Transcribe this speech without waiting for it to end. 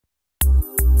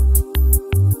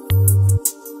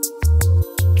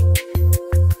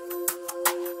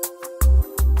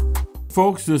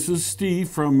folks, this is Steve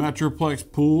from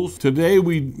Metroplex Pools. Today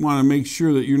we want to make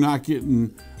sure that you're not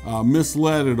getting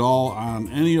misled at all on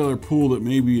any other pool that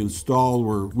may be installed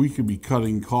where we could be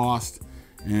cutting cost,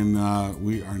 and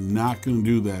we are not going to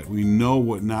do that. We know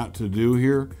what not to do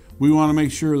here. We want to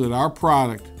make sure that our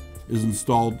product is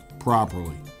installed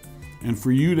properly and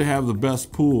for you to have the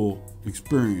best pool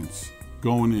experience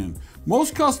going in.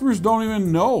 Most customers don't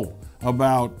even know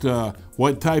about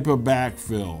what type of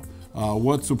backfill,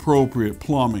 what's appropriate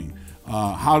plumbing,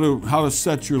 how to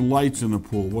set your lights in the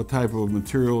pool, what type of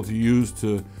material to use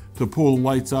to pull the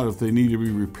lights out if they need to be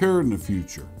repaired in the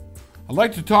future. I'd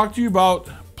like to talk to you about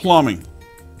plumbing.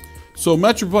 So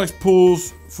Metroplex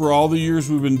Pools, for all the years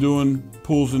we've been doing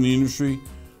pools in the industry,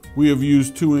 we have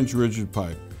used 2-inch rigid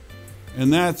pipe.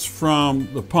 And that's from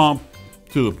the pump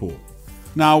to the pool.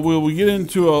 Now, will we get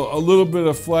into a little bit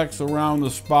of flex around the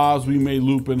spas? We may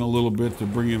loop in a little bit to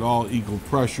bring it all equal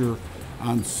pressure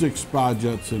on 6 spa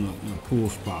jets in a pool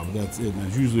spa, but that's it. And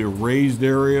that's usually a raised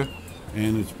area,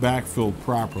 and it's backfilled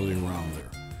properly around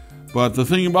there. But the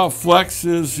thing about flex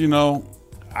is, you know,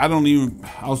 I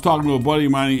was talking to a buddy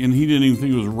of mine, and he didn't even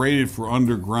think it was rated for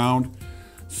underground,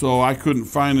 so I couldn't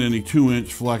find any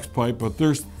 2-inch flex pipe, but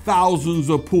there's thousands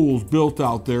of pools built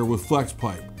out there with flex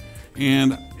pipe.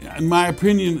 And in my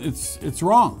opinion, it's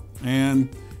wrong,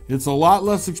 and it's a lot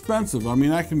less expensive. I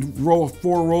mean, I can roll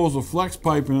 4 rows of flex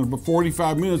pipe, and in about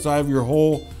 45 minutes I have your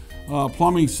whole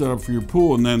plumbing set up for your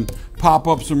pool, and then pop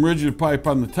up some rigid pipe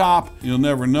on the top. You'll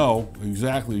never know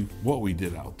exactly what we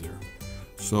did out there.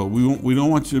 So we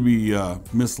don't want you to be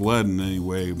misled in any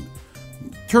way.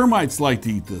 Termites like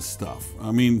to eat this stuff.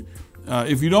 I mean,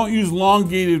 if you don't use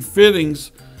elongated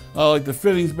fittings, like the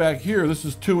fittings back here, this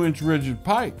is 2-inch rigid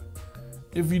pipe.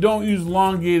 If you don't use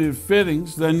elongated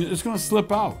fittings, then it's going to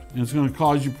slip out, and it's going to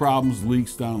cause you problems,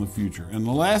 leaks down the future. And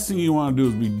the last thing you want to do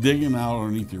is be digging out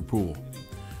underneath your pool.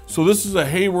 So this is a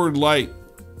Hayward light.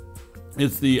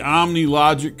 It's the Omni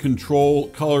Logic Control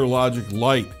Color Logic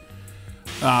light.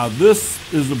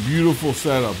 This is a beautiful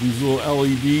setup. These little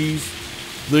LEDs,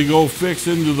 they go fix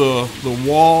into the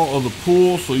wall of the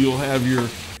pool, so you'll have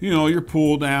your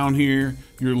pool down here.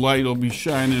 Your light will be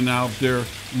shining out there.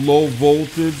 Low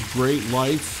voltage, great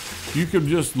lights. You could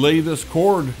just lay this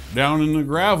cord down in the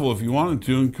gravel if you wanted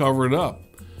to and cover it up.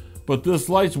 But this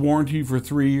light's warranted for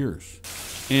 3 years,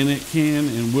 and it can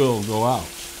and will go out.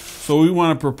 So we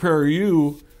want to prepare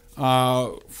you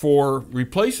for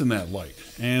replacing that light.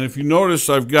 And if you notice,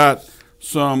 I've got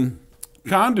some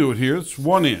conduit here. It's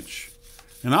 1 inch,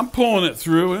 and I'm pulling it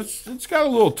through. It's got a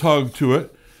little tug to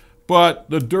it. But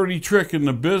the dirty trick in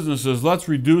the business is, let's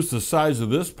reduce the size of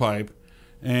this pipe,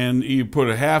 and you put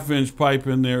a 1/2-inch pipe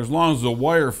in there as long as the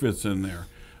wire fits in there.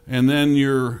 And then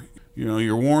your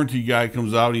warranty guy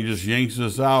comes out and he just yanks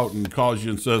this out and calls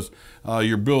you and says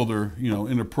your builder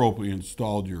inappropriately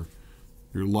installed your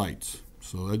lights.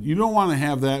 So you don't want to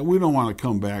have that. We don't want to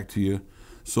come back to you.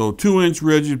 So 2-inch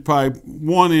rigid pipe,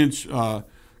 1-inch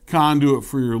conduit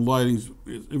for your lighting is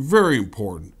very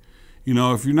important. You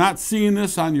know, if you're not seeing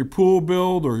this on your pool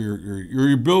build, or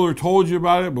your builder told you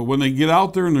about it, but when they get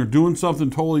out there and they're doing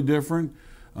something totally different,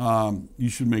 you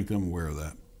should make them aware of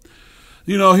that.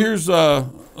 You know, here's a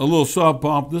little sub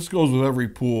pump. This goes with every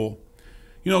pool.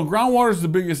 You know, groundwater is the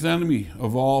biggest enemy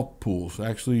of all pools.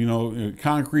 Actually, you know,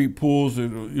 concrete pools,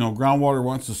 groundwater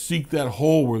wants to seek that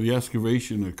hole where the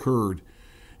excavation occurred.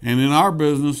 And in our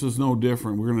business, it's no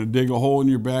different. We're going to dig a hole in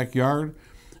your backyard,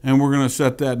 and we're going to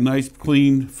set that nice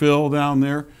clean fill down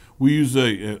there. We use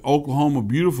a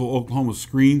beautiful Oklahoma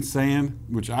screen sand,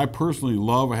 which I personally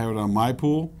love. I have it on my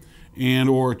pool,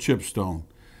 or chipstone.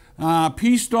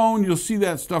 Pea stone, you'll see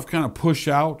that stuff kind of push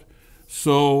out.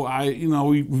 So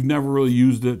we've never really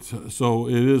used it. So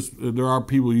there are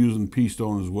people using pea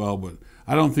stone as well, but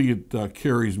I don't think it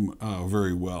carries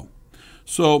very well.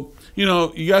 So,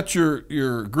 you got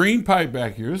your green pipe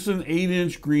back here. This is an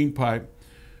 8-inch green pipe.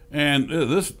 And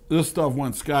this stuff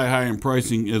went sky high in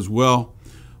pricing as well.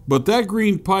 But that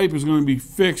green pipe is going to be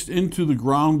fixed into the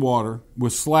groundwater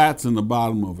with slats in the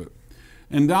bottom of it.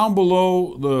 And down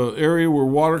below, the area where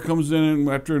water comes in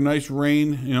after a nice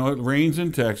rain, it rains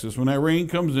in Texas. When that rain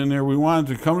comes in there, we want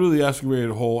it to come to the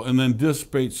excavated hole and then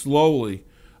dissipate slowly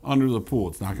under the pool.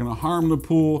 It's not going to harm the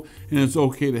pool, and it's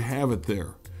okay to have it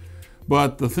there.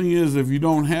 But the thing is, if you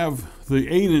don't have the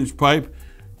 8-inch pipe,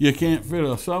 you can't fit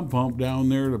a sub pump down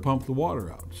there to pump the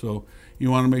water out. So you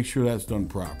want to make sure that's done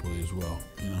properly as well.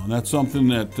 And that's something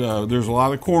that there's a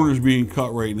lot of corners being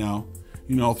cut right now.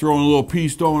 Throwing a little pea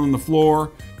stone on the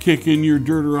floor, kicking your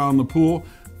dirt around the pool.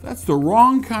 That's the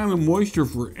wrong kind of moisture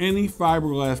for any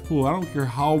fiberglass pool. I don't care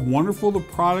how wonderful the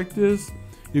product is.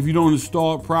 If you don't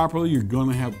install it properly, you're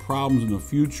gonna have problems in the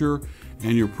future,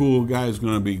 and your pool guy is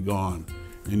gonna be gone,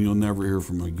 and you'll never hear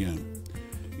from him again.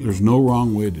 There's no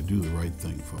wrong way to do the right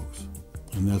thing, folks.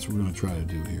 And that's what we're gonna try to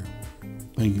do here.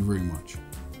 Thank you very much.